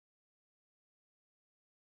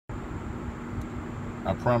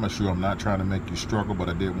I promise you I'm not trying to make you struggle, but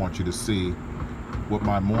I did want you to see what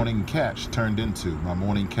my morning catch turned into. My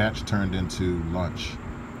morning catch turned into lunch.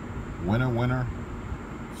 Winner, winner,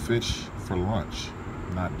 fish for lunch,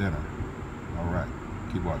 not dinner. All right,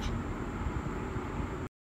 keep watching.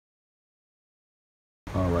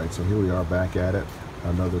 All right, so here we are back at it.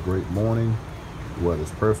 Another great morning. The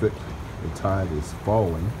weather's perfect. The tide is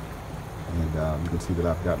falling. And you can see that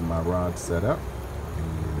I've gotten my rod set up.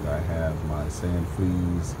 And I have my sand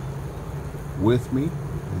fleas with me.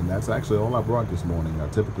 And that's actually all I brought this morning.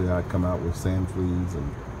 Typically I'd come out with sand fleas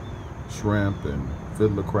and shrimp and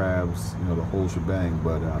fiddler crabs, you know, the whole shebang.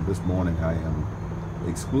 But this morning I am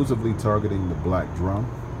exclusively targeting the black drum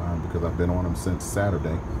because I've been on them since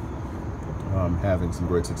Saturday. Having some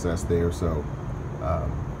great success there. So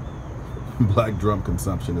black drum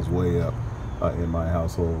consumption is way up in my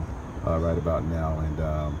household right about now. And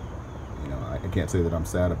you know, I can't say that I'm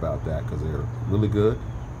sad about that because they're really good.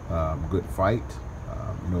 Good fight.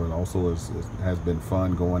 You know, it also has been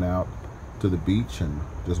fun going out to the beach and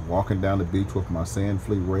just walking down the beach with my sand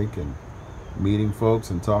flea rake and meeting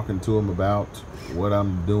folks and talking to them about what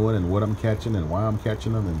I'm doing and what I'm catching and why I'm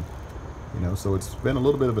catching them. And you know, so it's been a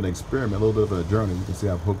little bit of an experiment, a little bit of a journey. You can see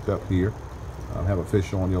I've hooked up here. I have a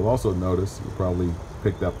fish on. You'll also notice, you probably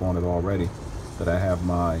picked up on it already, that I have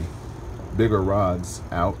my bigger rods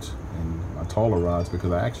out and my taller rods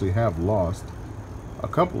because I actually have lost a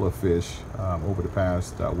couple of fish over the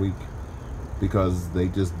past week because they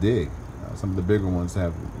just dig. Some of the bigger ones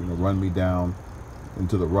have, you know, run me down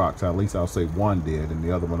into the rocks. At least I'll say one did, and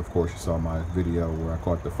the other one, of course, you saw my video where I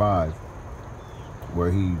caught the 5, where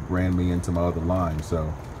he ran me into my other line.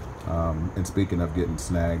 So and speaking of getting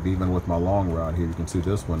snagged, even with my long rod here, you can see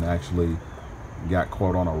this one actually got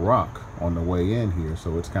caught on a rock on the way in here,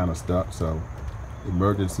 so it's kind of stuck. So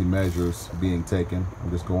emergency measures being taken.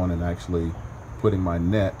 I'm just going and actually putting my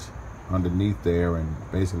net underneath there and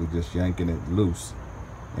basically just yanking it loose.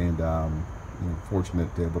 And you know, fortunate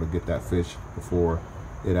to be able to get that fish before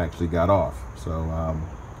it actually got off. So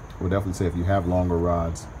we'll definitely say if you have longer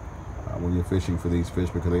rods when you're fishing for these fish,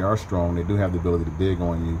 because they are strong, they do have the ability to dig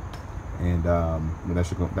on you, and that's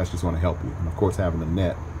just going to help you. And of course, having a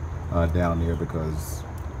net down there, because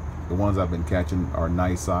the ones I've been catching are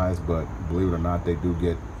nice size, but believe it or not, they do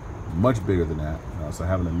get much bigger than that. So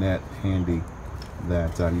having a net handy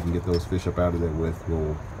that you can get those fish up out of there with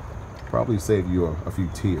will probably save you a few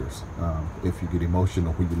tears if you get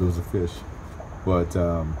emotional when you lose a fish. But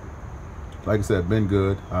like I said, been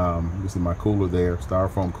good. You can see my cooler there,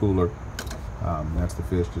 styrofoam cooler. That's the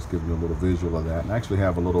fish, just giving you a little visual of that. And I actually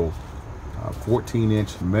have a little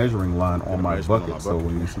 14-inch measuring line on my bucket. So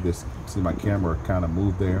when you see this, see my camera kind of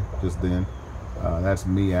move there just then. That's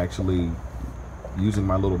me actually using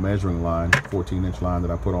my little measuring line, 14-inch line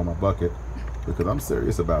that I put on my bucket, because I'm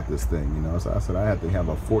serious about this thing, you know. So I said I had to have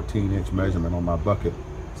a 14-inch measurement on my bucket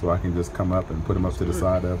so I can just come up and put them up to the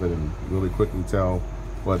side of it and really quickly tell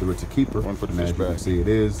whether it's a keeper. And as you can see, it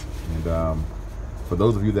is. And for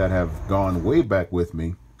those of you that have gone way back with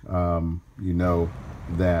me, you know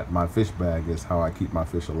that my fish bag is how I keep my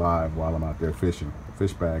fish alive while I'm out there fishing. A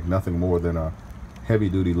fish bag, nothing more than a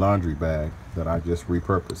heavy-duty laundry bag that I just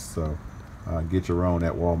repurposed. So get your own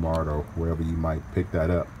at Walmart or wherever you might pick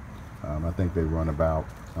that up. I think they run about,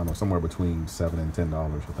 I don't know, somewhere between $7 and $10,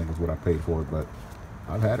 I think is what I paid for it. But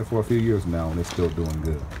I've had it for a few years now and it's still doing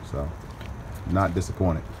good. So not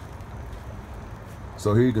disappointed.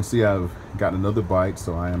 So here you can see I've got another bite,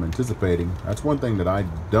 so I am anticipating. That's one thing that I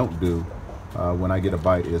don't do when I get a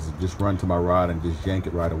bite, is just run to my rod and just yank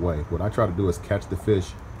it right away. What I try to do is catch the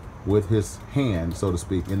fish with his hand, so to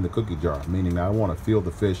speak, in the cookie jar, meaning I want to feel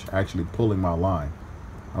the fish actually pulling my line.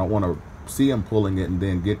 I don't want to see him pulling it and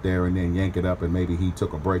then get there and then yank it up and maybe he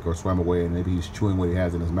took a break or swam away and maybe he's chewing what he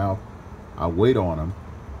has in his mouth. I wait on him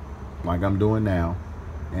like I'm doing now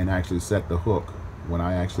and actually set the hook when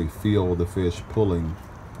I actually feel the fish pulling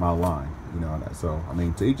my line, you know. So I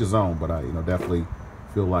mean, to each his own, but I, you know, definitely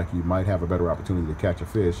feel like you might have a better opportunity to catch a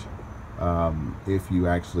fish if you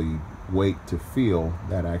actually wait to feel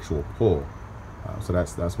that actual pull. So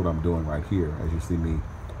that's what I'm doing right here. As you see me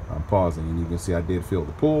pausing, and you can see I did feel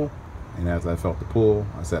the pull, and as I felt the pull,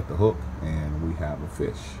 I set the hook and we have a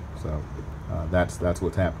fish. So that's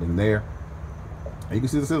what's happening there. And you can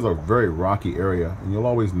see this is a very rocky area, and you'll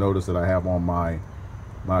always notice that I have on my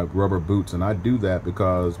rubber boots, and I do that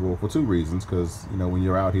because, well, for two reasons. Because, you know, when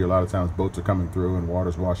you're out here, a lot of times boats are coming through and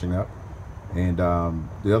water's washing up, and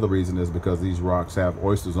the other reason is because these rocks have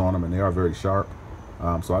oysters on them and they are very sharp.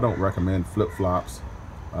 So I don't recommend flip-flops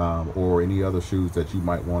or any other shoes that you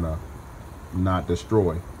might want to not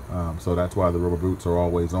destroy. So that's why the rubber boots are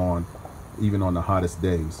always on. even on the hottest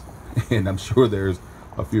days. And I'm sure there's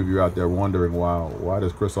a few of you out there wondering, wow, why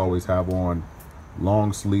does Chris always have on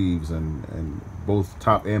long sleeves and both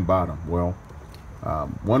top and bottom? Well,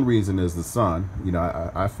 one reason is the sun. You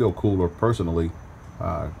know, I feel cooler personally,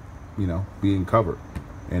 you know, being covered.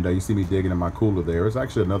 And you see me digging in my cooler there. There's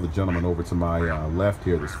actually another gentleman over to my left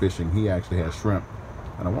here that's fishing. He actually has shrimp.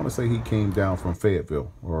 And I want to say he came down from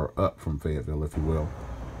Fayetteville, or up from Fayetteville, if you will.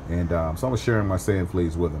 And so I was sharing my sand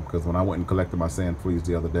fleas with him, because when I went and collected my sand fleas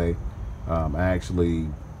the other day, I actually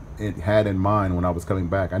had in mind when I was coming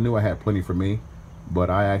back, I knew I had plenty for me, but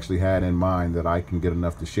I actually had in mind that I can get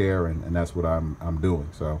enough to share, and that's what I'm doing.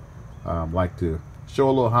 So like to show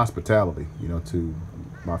a little hospitality, you know, to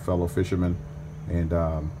my fellow fishermen. And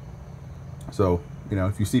so, you know,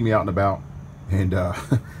 if you see me out and about, and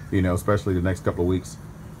you know, especially the next couple of weeks,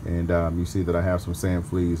 and you see that I have some sand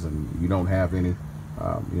fleas and you don't have any,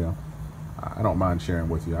 you know, I don't mind sharing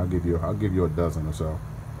with you. I'll give you a dozen or so.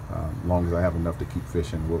 As long as I have enough to keep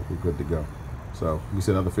fishing, we're good to go. So you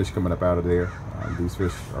see another fish coming up out of there. These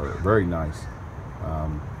fish are very nice.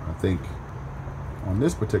 I think on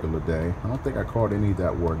this particular day, I don't think I caught any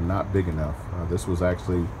that were not big enough. This was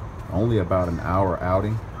actually only about an hour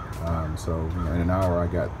outing. So you know, in an hour I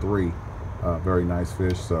got 3 very nice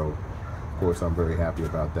fish. So of course I'm very happy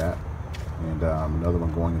about that. And another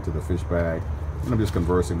one going into the fish bag. And I'm just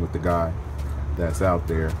conversing with the guy that's out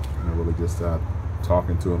there, you know, really just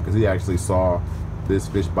talking to him, because he actually saw this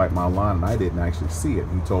fish bite my line and I didn't actually see it.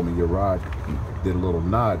 He told me, your rod did a little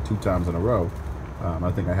nod 2 times in a row.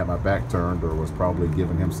 I think I had my back turned, or was probably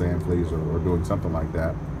giving him sand fleas, or doing something like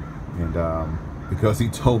that. And because he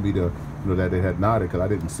told me to, you know, that it had nodded, because I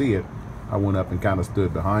didn't see it, I went up and kind of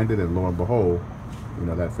stood behind it, and lo and behold, you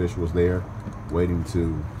know, that fish was there waiting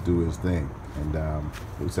to do his thing. And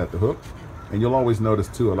we set the hook. And you'll always notice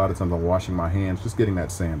too, a lot of times I'm washing my hands, just getting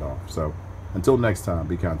that sand off. So until next time,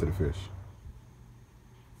 be kind to the fish.